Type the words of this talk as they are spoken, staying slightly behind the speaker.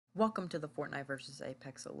Welcome to the Fortnite vs.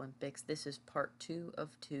 Apex Olympics. This is part 2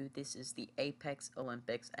 of 2. This is the Apex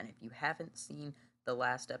Olympics, and if you haven't seen the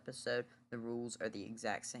last episode, the rules are the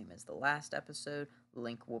exact same as the last episode.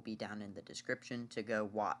 Link will be down in the description to go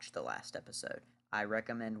watch the last episode. I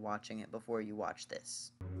recommend watching it before you watch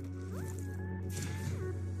this.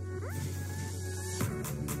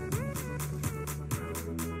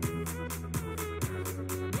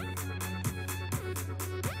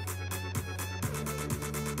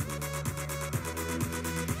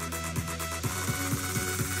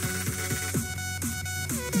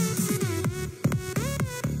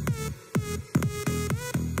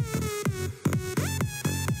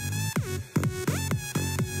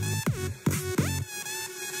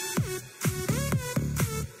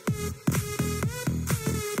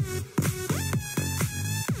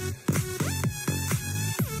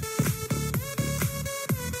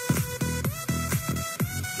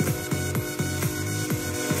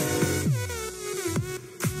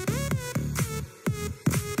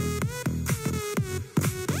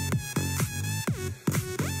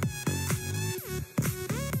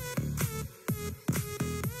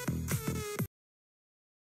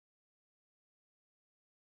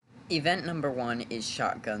 Event number 1 is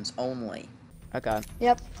shotguns only. Okay.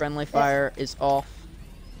 Yep. Friendly fire is off.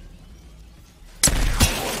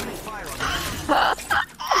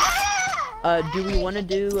 Do we want to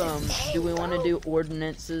do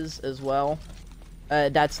ordinances as well?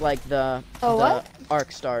 That's like the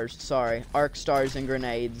arc stars. Sorry, arc stars and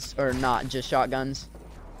grenades, or not just shotguns.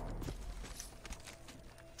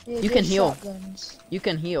 Yeah, you can heal. Shotguns. You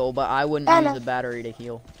can heal, but I wouldn't use a battery to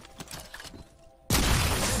heal.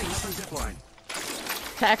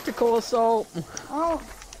 Tactical assault. Oh.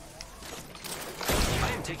 I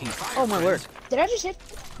am taking fire. Oh my word. Did I just hit?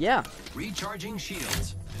 Yeah. Recharging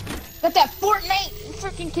shields. Got that Fortnite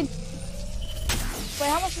freaking kid. Wait,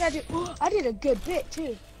 how much did I do? Oh, I did a good bit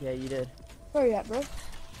too. Yeah, you did. Where you at, bro?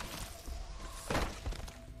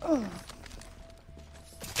 Oh.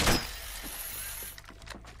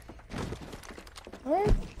 Where?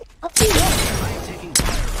 Up to you. I am taking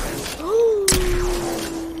fire. Ooh.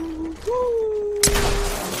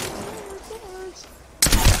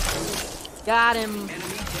 Got him.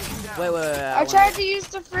 Wait. I tried to use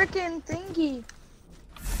the freaking thingy.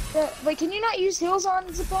 Wait, can you not use heals on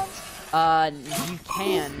ziplines? You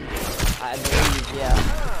can. I believe, yeah.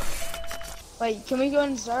 Wait, can we go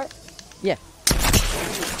and start? Yeah.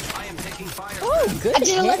 I am taking fire. Oh, good. I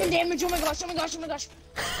did 11 damage. Oh my gosh, oh my gosh, oh my gosh.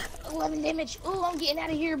 11 damage. Oh, I'm getting out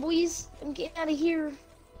of here, boys. I'm getting out of here.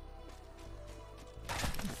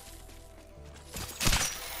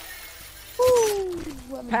 Woo,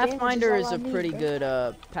 Pathfinder is a pretty good,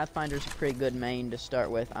 Pathfinder's a pretty good main to start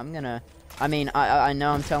with. I know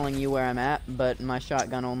I'm telling you where I'm at, but my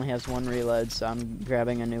shotgun only has 1 reload, so I'm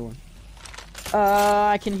grabbing a new one.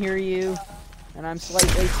 I can hear you, and I'm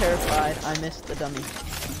slightly terrified. I missed the dummy.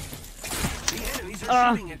 The enemies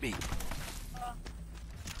are shooting at me.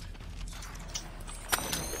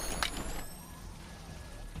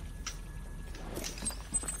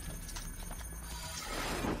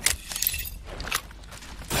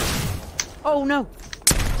 Oh no!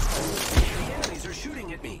 The enemies are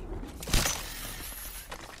shooting at me.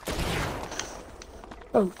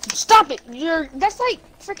 Oh, stop it! That's like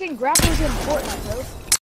freaking grapplers in Fortnite, bro.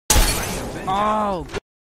 Oh!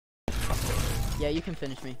 Yeah, you can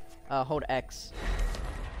finish me. Hold X.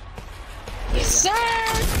 Yes, sir!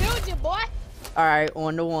 Killed you, boy! Alright,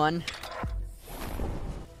 1-1.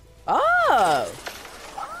 Oh!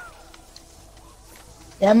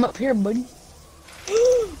 Yeah, I'm up here, buddy.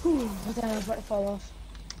 Ooh, I thought I was about to fall off.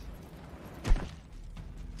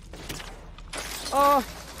 Oh!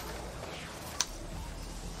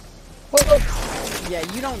 Whoa. Yeah,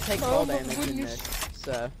 you don't take fall damage in this,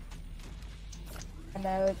 so... I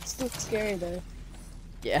know, it's still scary though.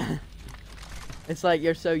 Yeah. It's like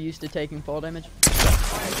you're so used to taking fall damage.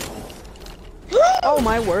 Oh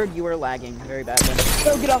my word, you are lagging very badly.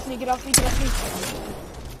 Oh, get off me, get off me, get off me.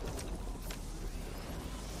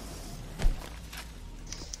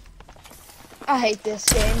 I hate this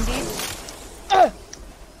game, dude. I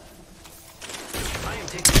am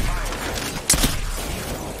taking fire.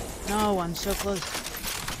 No, I'm so close.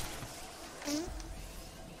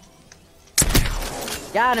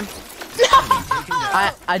 Got him.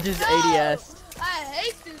 I just ADS'd. I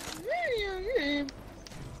hate this video game.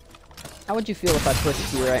 How would you feel if I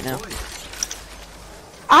pushed you right now?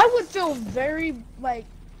 I would feel very, like,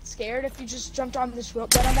 scared if you just jumped on this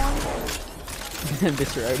rope that I'm on.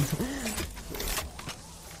 This road.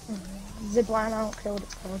 Zipline, I don't care what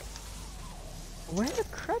it's called. Where the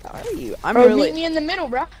crud are you? I'm Bro, really. meet me in the middle,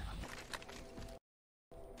 bro.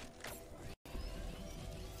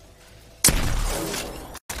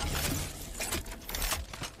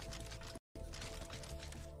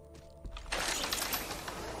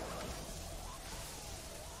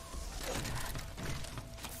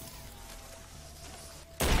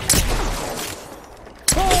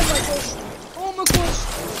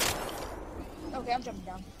 Okay, I'm jumping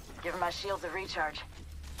down. Give my shields a recharge.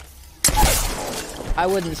 I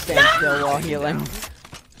wouldn't stand still while healing.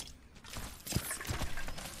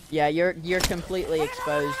 Yeah, you're completely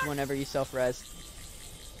exposed whenever you self-res.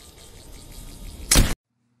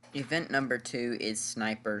 Event number 2 is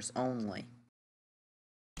snipers only.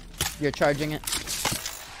 You're charging it?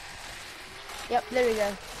 Yep, there we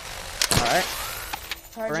go. Alright.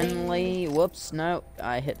 Charging. Friendly. Whoops, no.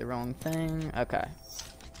 I hit the wrong thing. Okay.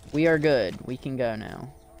 We are good. We can go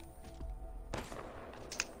now.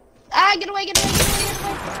 Ah, get away, get away, get away, get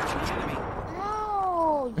away.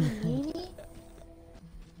 Ow, you meanie.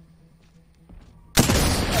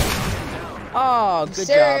 Oh, good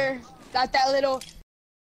Sir, job. got that little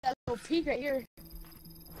peek right here.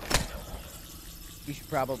 You should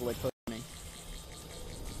probably put me.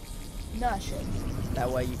 No, I should. That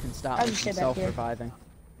way you can stop I'll me just from stay back here. self-reviving.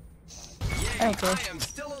 Okay. I am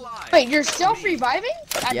still alive. Wait, you're self-reviving?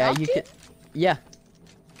 I Yeah, knocked you could. Yeah.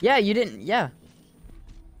 Yeah, you didn't. Yeah.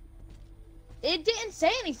 It didn't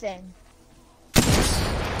say anything.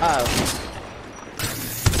 Oh.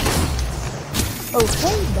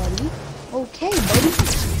 Okay, buddy. Okay, buddy.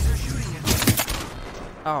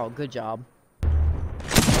 Oh, good job.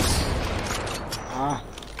 Ah.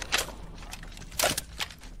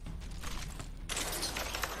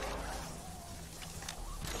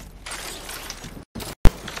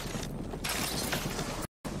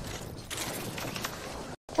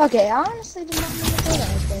 Okay, I honestly did not mean to go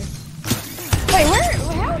that way. Wait,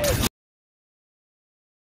 how did...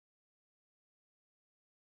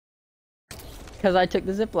 Because I took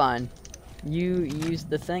the zip line. You used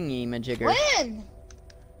the thingy, majigger. When?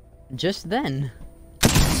 Just then.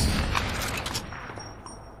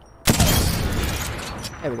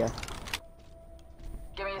 There we go.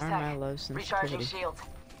 Give me a Why am I sec. low Recharging sensitivity? shields.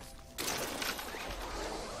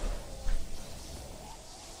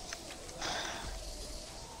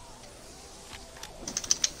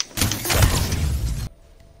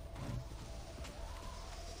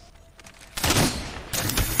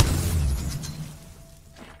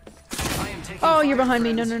 I am taking Oh, you're fire, behind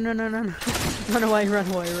me. No, friends. no, no, no, no, no. Run away, run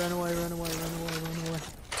away, run away, run away, run away, run away.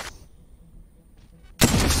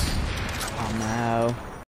 Oh, no.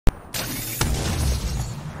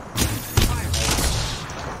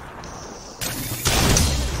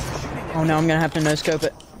 Oh, no, I'm gonna have to no-scope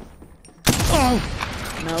it. Oh!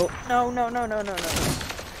 No, no, no, no, no, no, no.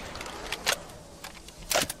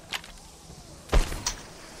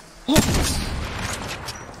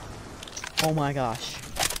 Oh my gosh.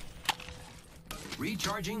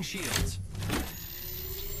 Recharging shields.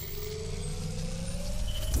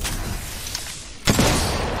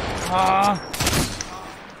 Ah!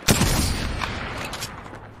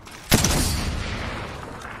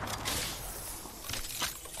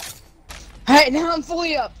 Alright, now I'm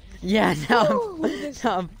fully up. Yeah, now Woo!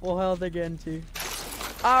 now I'm full health again too.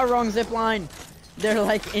 Ah, wrong zip line. They're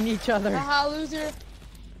like in each other. Haha, loser.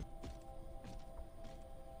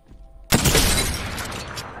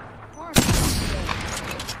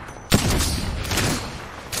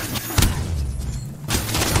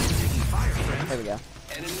 Taking fire, friends. There we go.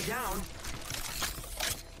 Enemy down.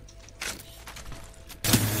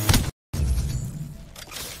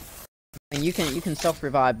 And you can self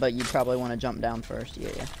revive, but you probably want to jump down first. Yeah,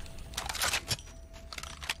 yeah.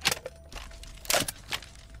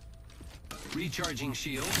 Recharging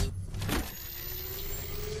shields.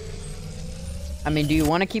 I mean, do you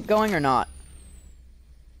want to keep going or not?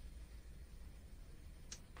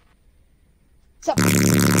 What's up?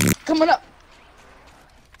 Coming up.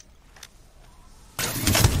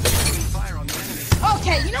 Taking fire on the enemy.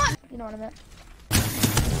 Okay, you know what? You know what I meant.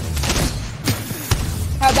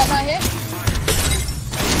 How'd that not hit?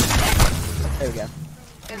 There we go.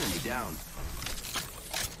 Enemy down.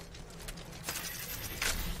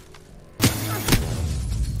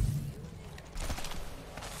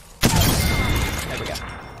 There we go.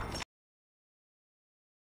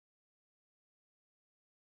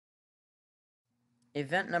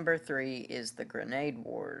 Event number 3 is the Grenade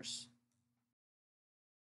Wars.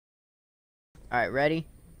 Alright, ready,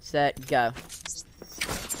 set, go.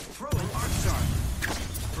 Throwing arc star.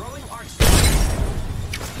 Throwing arc star.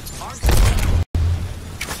 Arc star.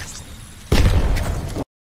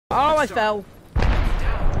 Oh, I fell!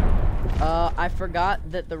 Down. I forgot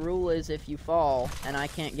that the rule is if you fall, and I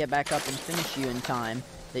can't get back up and finish you in time,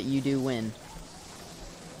 that you do win.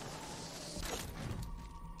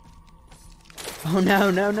 Oh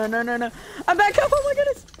no, no, no, no, no, no! I'm back up, oh my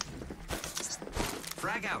goodness!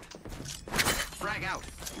 Frag out. Frag out.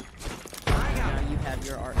 Frag Now out. you have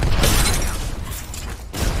your art.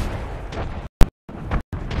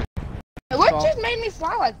 What Fall. just made me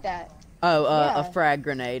fly like that? Oh, a Yeah. frag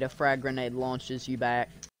grenade. A frag grenade launches you back.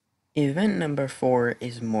 Event number 4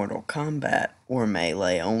 is Mortal Kombat or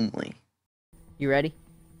Melee only. You ready?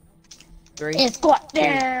 3, And squat 2,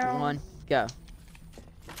 down. 1, go.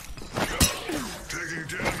 Taking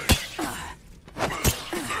damage.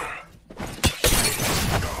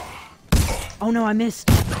 Oh no, I missed.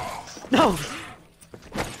 No.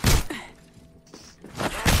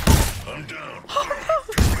 I'm down.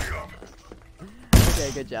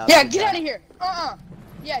 Okay, good job. Yeah, good get job. out of here.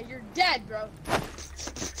 Yeah, you're dead, bro.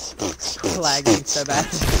 Lagging so bad.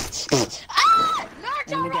 Ah!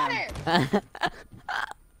 Naruto runner!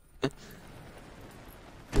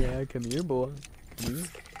 Yeah, come here, boy. Come here.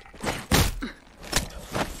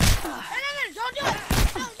 No, don't do it!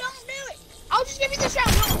 No, don't do it! I'll just give you the shot.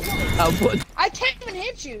 No. Oh, what? I can't even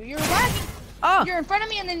hit you. You're lagging. Oh! You're in front of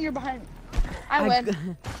me and then you're behind me. I win.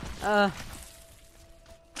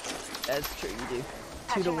 That's true, you do.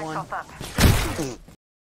 2 to Patching 1. myself up.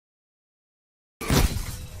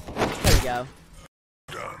 There we go.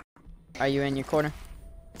 Are you in your corner?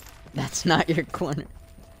 That's not your corner.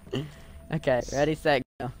 Okay, ready, set,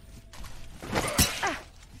 go.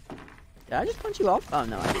 Did I just punch you off? Oh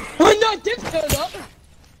no, I didn't. I'm not this good up.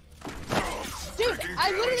 Dude,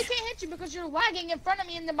 I literally can't hit you because you're lagging in front of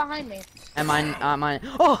me and then behind me. Am I?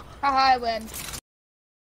 Oh! Haha, I win.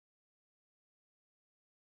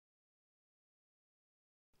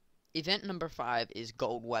 Event number 5 is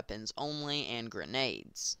gold weapons only and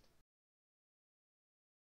grenades.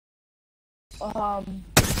 Ooh,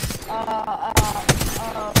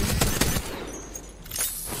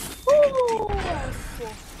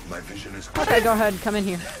 My vision is Okay, go ahead, come in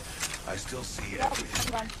here. I still see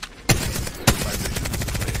everything. hold on. My vision is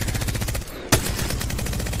clear.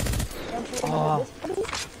 Don't you Oh. remember this, buddy?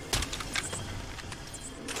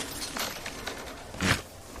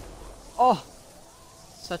 Oh!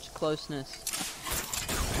 Such closeness.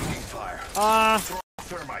 Taking fire.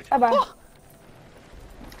 Thermite. Bye-bye.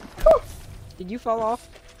 Did you fall off?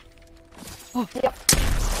 Yep.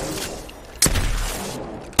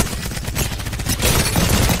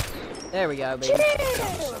 There we go, baby.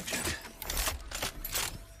 Subject.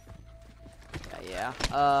 Yeah.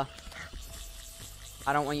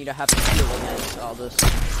 I don't want you to have to deal with all this.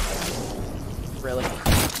 Really?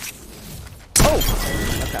 Oh!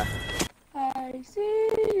 Okay. I see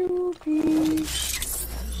you, peace.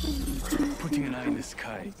 Putting an eye in the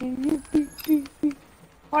sky.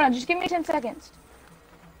 Hold on, just give me 10 seconds.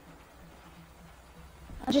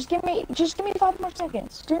 Just give me 5 more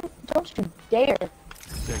seconds. Don't you dare.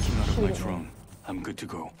 Backing out of my drone. I'm good to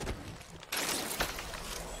go.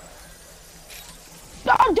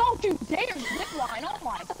 Oh, don't you dare zipline. Oh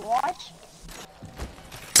my gosh.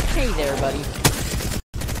 Hey there, buddy.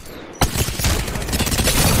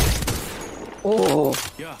 Oh!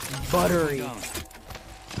 Yeah. Buttery. Down.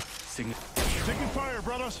 Taking fire,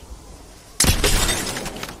 brothers.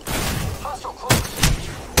 Hostile close.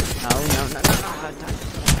 No.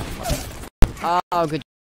 Oh, good.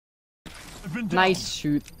 I've been down. Nice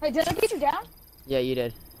shoot. Wait, did I get you down? Yeah, you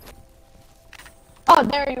did. Oh,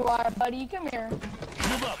 there you are, buddy. Come here.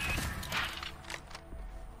 Move up.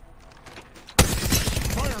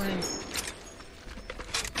 Firing.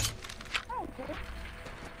 Oh, okay.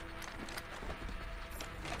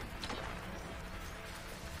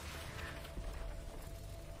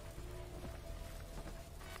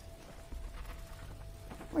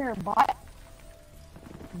 We're a bot.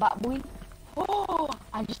 Bot boy. Oh,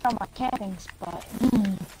 I just found my camping spot.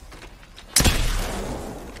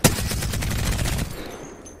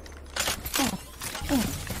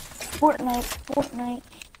 Fortnite.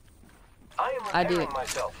 I am I do. repairing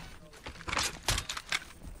myself.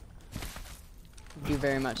 You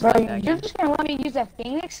very much Bro, like that you're game. just gonna let me use that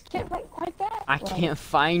Phoenix kit like that? I can't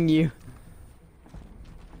find you.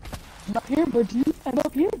 I'm up here, buddy. I'm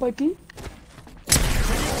up here, buddy.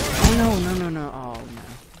 Oh no. Oh no.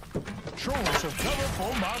 Show us a cover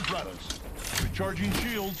for my brothers. Recharging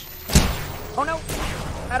shields. Oh no!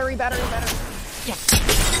 Battery. Yes!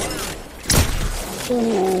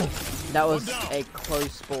 Ooh. That was a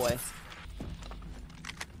close boy.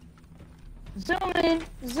 Zoom in.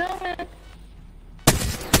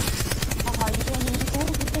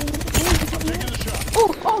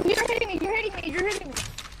 Oh, you're hitting me.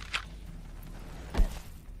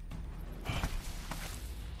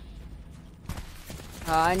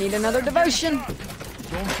 I need another devotion.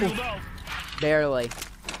 Don't shield out. Barely.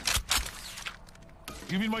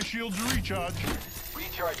 Give me my shields to recharge.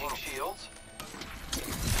 Recharging shields.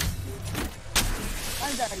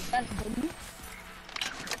 I'm already done, buddy.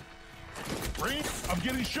 Rain, I'm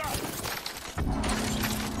getting shot.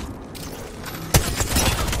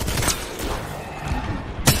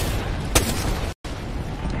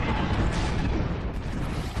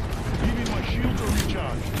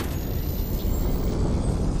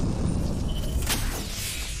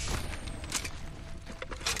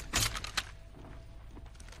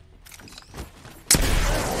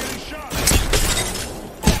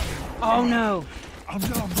 Oh no! I'm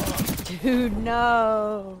down, bud. Dude,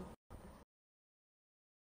 no!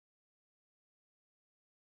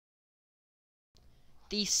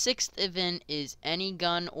 The 6th event is any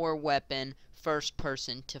gun or weapon, first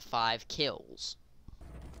person to 5 kills.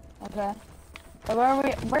 Okay. So where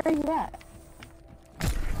are you at?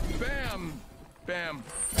 Bam! Bam.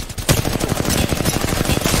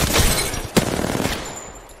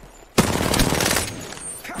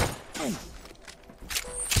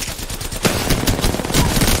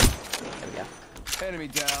 There we go. Enemy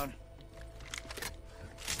down.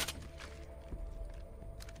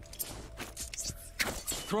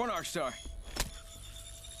 Throw an arc star.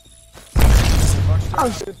 Oh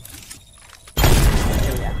shit.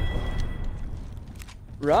 There we go.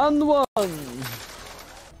 Round 1!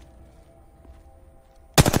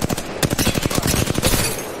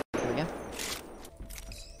 There we go.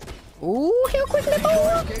 Ooh, heal quickly, boy!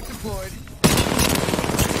 Escape deployed.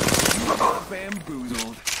 You got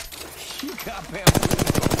bamboozled. You got bamboozled.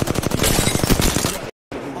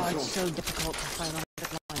 Oh, it's so difficult to fight on the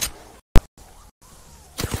line.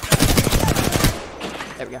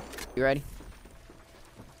 There we go. You ready?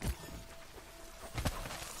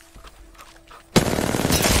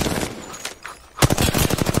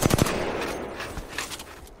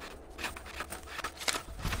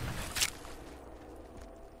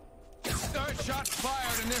 Shots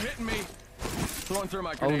fired and they're hitting me. Throwing through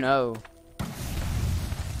my Oh grenade. no.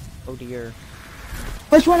 Oh dear.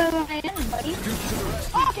 Which one am I in, buddy? Duke to the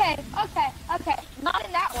rescue. Okay. Not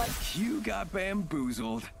in that one. You got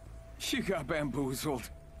bamboozled. You got bamboozled.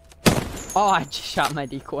 Oh, I just shot my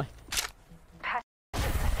decoy. I didn't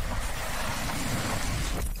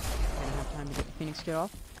have time to get the Phoenix kit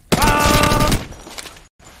off.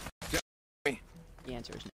 The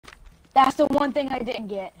answer is no. That's the one thing I didn't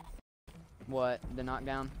get. What? The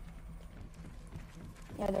knockdown?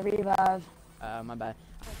 Yeah, the revive. My bad.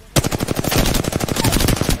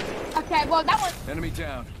 Okay, well that one. Enemy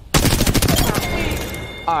down.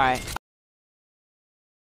 Alright.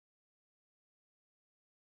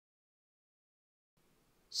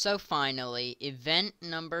 So finally, event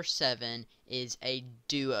number 7 is a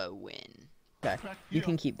duo win. Okay, you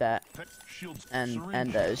can keep that. Shields. And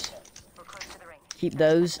those. We're close to the ring. Keep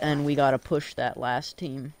those, and we gotta push that last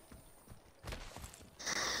team.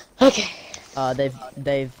 Okay.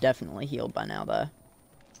 They've definitely healed by now, though.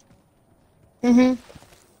 Mhm.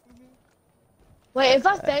 Wait, if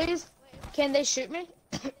I phase, can they shoot me?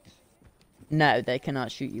 No, they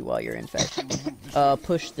cannot shoot you while you're infected.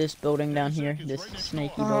 Push this building down here, this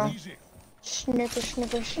snaky building. Sniper,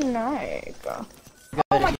 sniper. Good,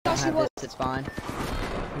 Oh if my you don't gosh, he have was. this, it's fine.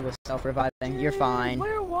 He was self-reviving. You're fine.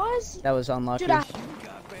 Where was he? That was unlucky. Dude,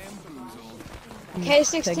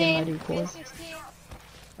 K16. Taking my decoy. K16.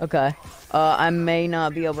 Okay. I may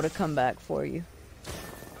not be able to come back for you.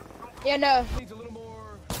 Yeah, no. Needs a little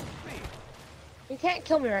more speed. You can't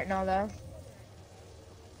kill me right now, though.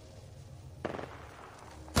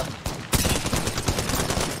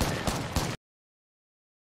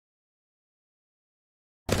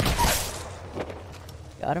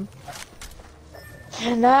 Got him?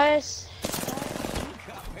 Nice.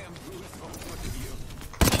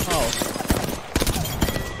 Oh.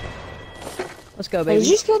 Let's go, Wait, baby. did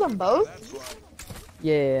you just kill them both?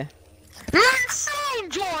 Yeah. Insane,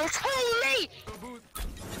 George! Holy!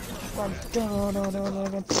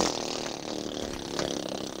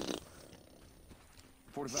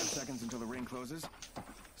 45 seconds until the ring closes.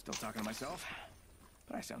 Still talking to myself,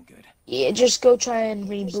 but I sound good. Yeah, just go try and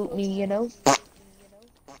reboot me, you know?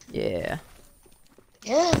 Yeah.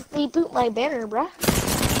 Yeah, reboot my banner, bruh.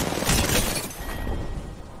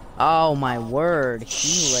 Oh my word,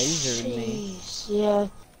 he lasered me. Jeez, yeah.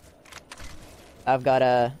 I've got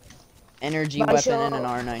a energy My weapon shot. and an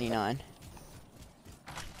R99.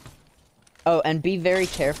 Oh, and be very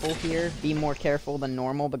careful here. Be more careful than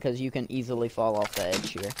normal because you can easily fall off the edge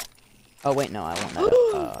here. Oh wait, no, I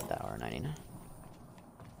want that R99.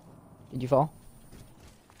 Did you fall?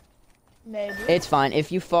 Maybe. It's fine.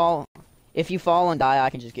 If you fall and die, I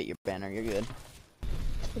can just get your banner. You're good.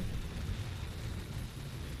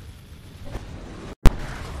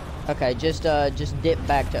 Okay, just dip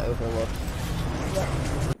back to Overlook.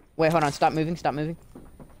 Wait, hold on. Stop moving. Stop moving.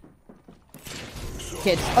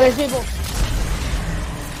 Kids. Oh, there's people.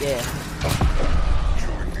 Yeah.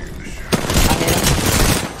 I hit him.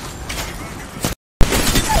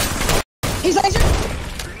 He's laser.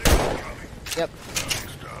 Yep.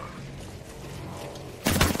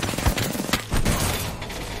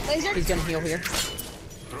 Laser. He's gonna heal here.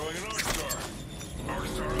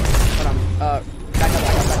 Hold on. Back up.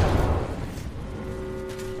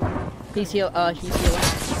 He's healing.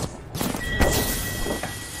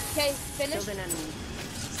 Okay, finish.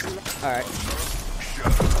 Alright.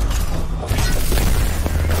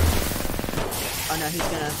 Oh no, he's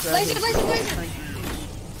gonna throw Laser, his laser, whole laser. thing.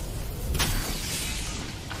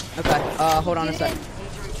 Okay, hold on a sec. Need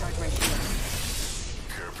to recharge my shield.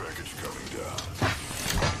 Care package coming down.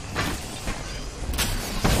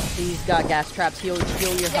 He's got gas traps. Heal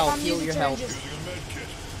your health. I'm Heal using your health. syringes.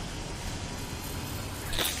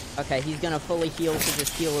 Okay, he's gonna fully heal, so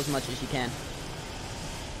just heal as much as you can.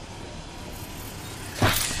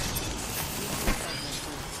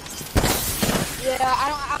 Yeah,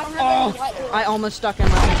 I don't have any light. I almost stuck him.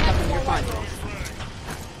 You're fine.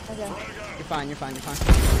 Okay. You're fine.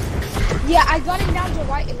 Yeah, I got him down to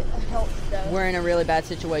white health though. We're in a really bad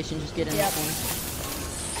situation. Just get in Yep. the corner.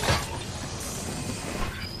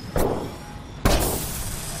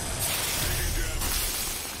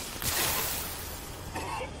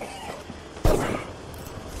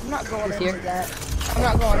 I'm not going He's into here. that. I'm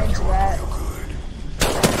not going into that.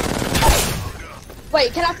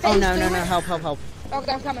 Wait, can I face Oh no, through no, it? help.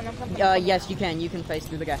 Okay, I'm coming. Yes, you can. You can face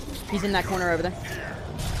through the gas. He's in that corner over there.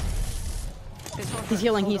 He's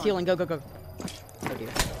healing. Go. Oh dear.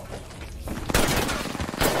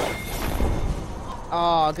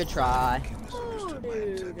 Oh, good try.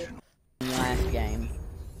 Last game.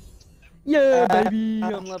 Yeah, baby.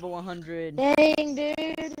 I'm level 100. Dang,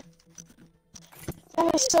 dude.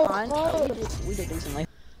 That was so close. We did decently.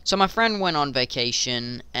 So my friend went on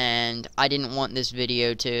vacation, and I didn't want this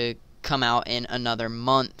video to come out in another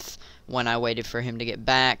month when I waited for him to get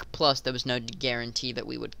back. Plus, there was no guarantee that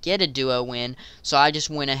we would get a duo win, so I just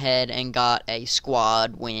went ahead and got a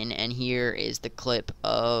squad win, and here is the clip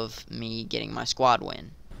of me getting my squad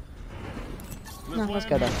win. No, let's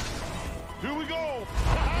go though. Here we go.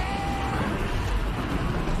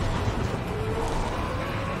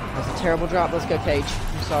 That's a terrible drop. Let's go, Cage.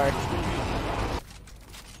 I'm sorry.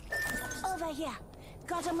 Over here.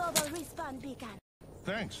 Got a mobile respawn beacon.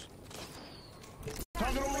 Thanks.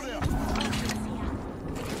 Target over there.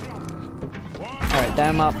 Alright,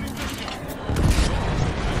 dam up.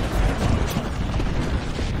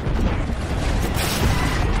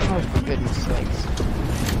 Oh, for goodness sakes.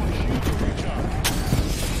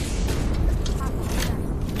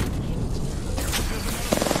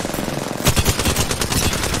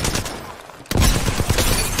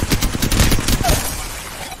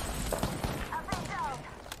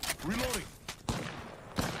 Reloading.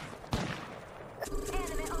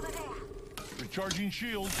 Recharging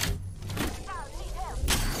shields.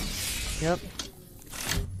 Yep.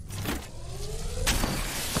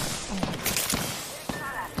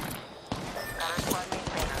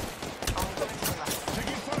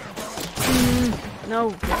 Taking fire, bro. No.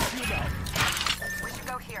 We should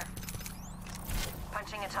go here.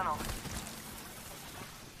 Punching a tunnel.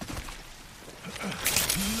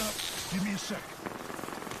 Healing up. Give me a sec.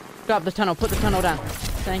 Stop the tunnel. Put the tunnel down.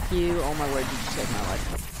 Thank you. Oh my word, you just saved my life.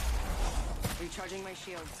 Recharging my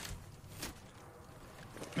shields.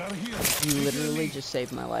 Gotta heal. You literally just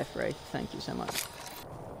saved my life, Ray. Thank you so much.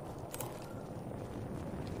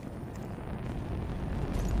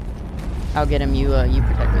 I'll get him. You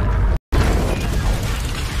protect me.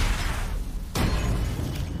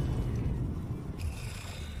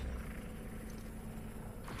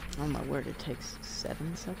 Oh my word, it takes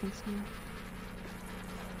 7 seconds now.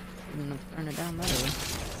 Shouldn't have turned it down that early.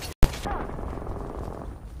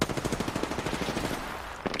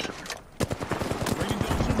 Bringing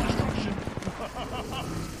down some destruction.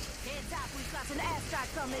 Heads up, we've got an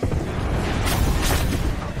airstrike coming in.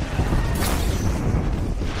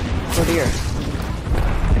 Oh dear.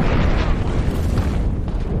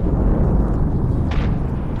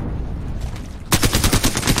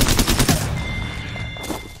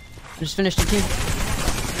 Just finished the team.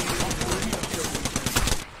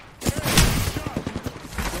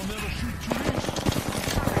 They'll never shoot too east.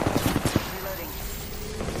 Reloading.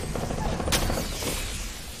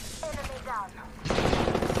 Enemy down.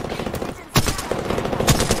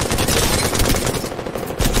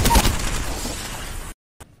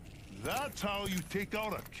 That's how you take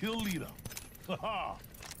out a kill leader. Haha.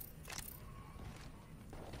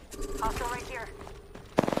 Hostile right here.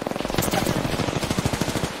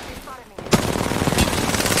 They spotted me.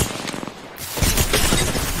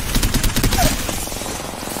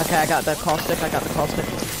 Okay, I got the caustic.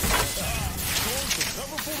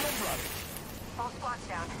 All squads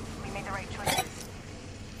down. We made the right choices.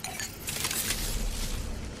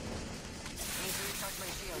 Need to recharge my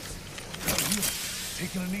shields. Gotta heal.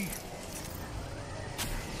 Taking a knee.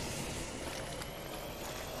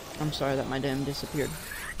 I'm sorry that my dam disappeared.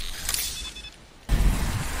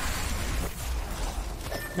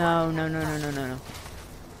 No.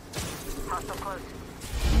 Hostile close.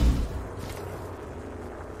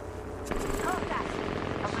 Contact.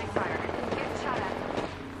 Opening fire. Getting shot at.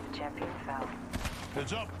 Champion fell.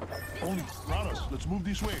 Heads up. Only around us. Let's move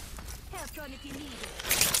this way. Help on if you need it.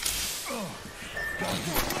 Gotta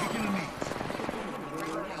do it. Taking a knee.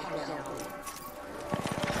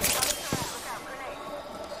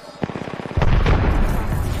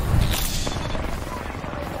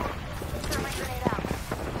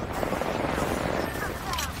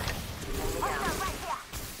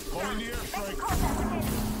 Calling the airstrike.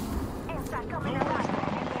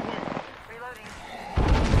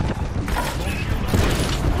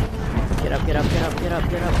 Get up, get up, get up, get up,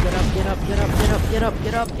 get up, get up, get up, get up, get up, get up,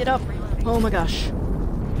 get up, get up. Oh my gosh.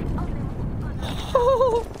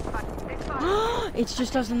 It's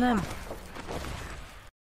just us and them.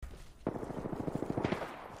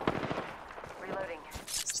 Reloading.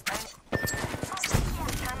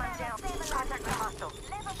 Timer down. Contact with hostile.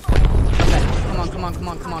 Okay, come on, come on, come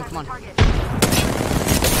on, come on, come on. Target.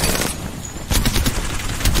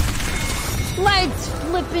 Let's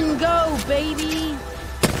flip and go, baby.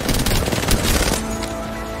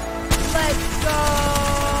 Let's go.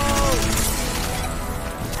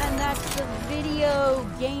 And that's the video,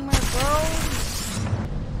 gamer girls.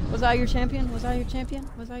 Was I your champion? Was I your champion?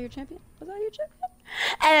 Was I your champion? Was I your champion?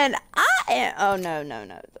 And I am. Oh no, no,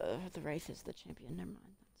 no. The Wraith is the champion. Never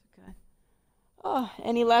mind. That's okay. Oh,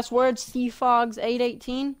 any last words, Seafogs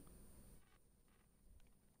 818?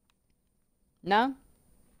 No?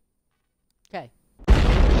 Okay.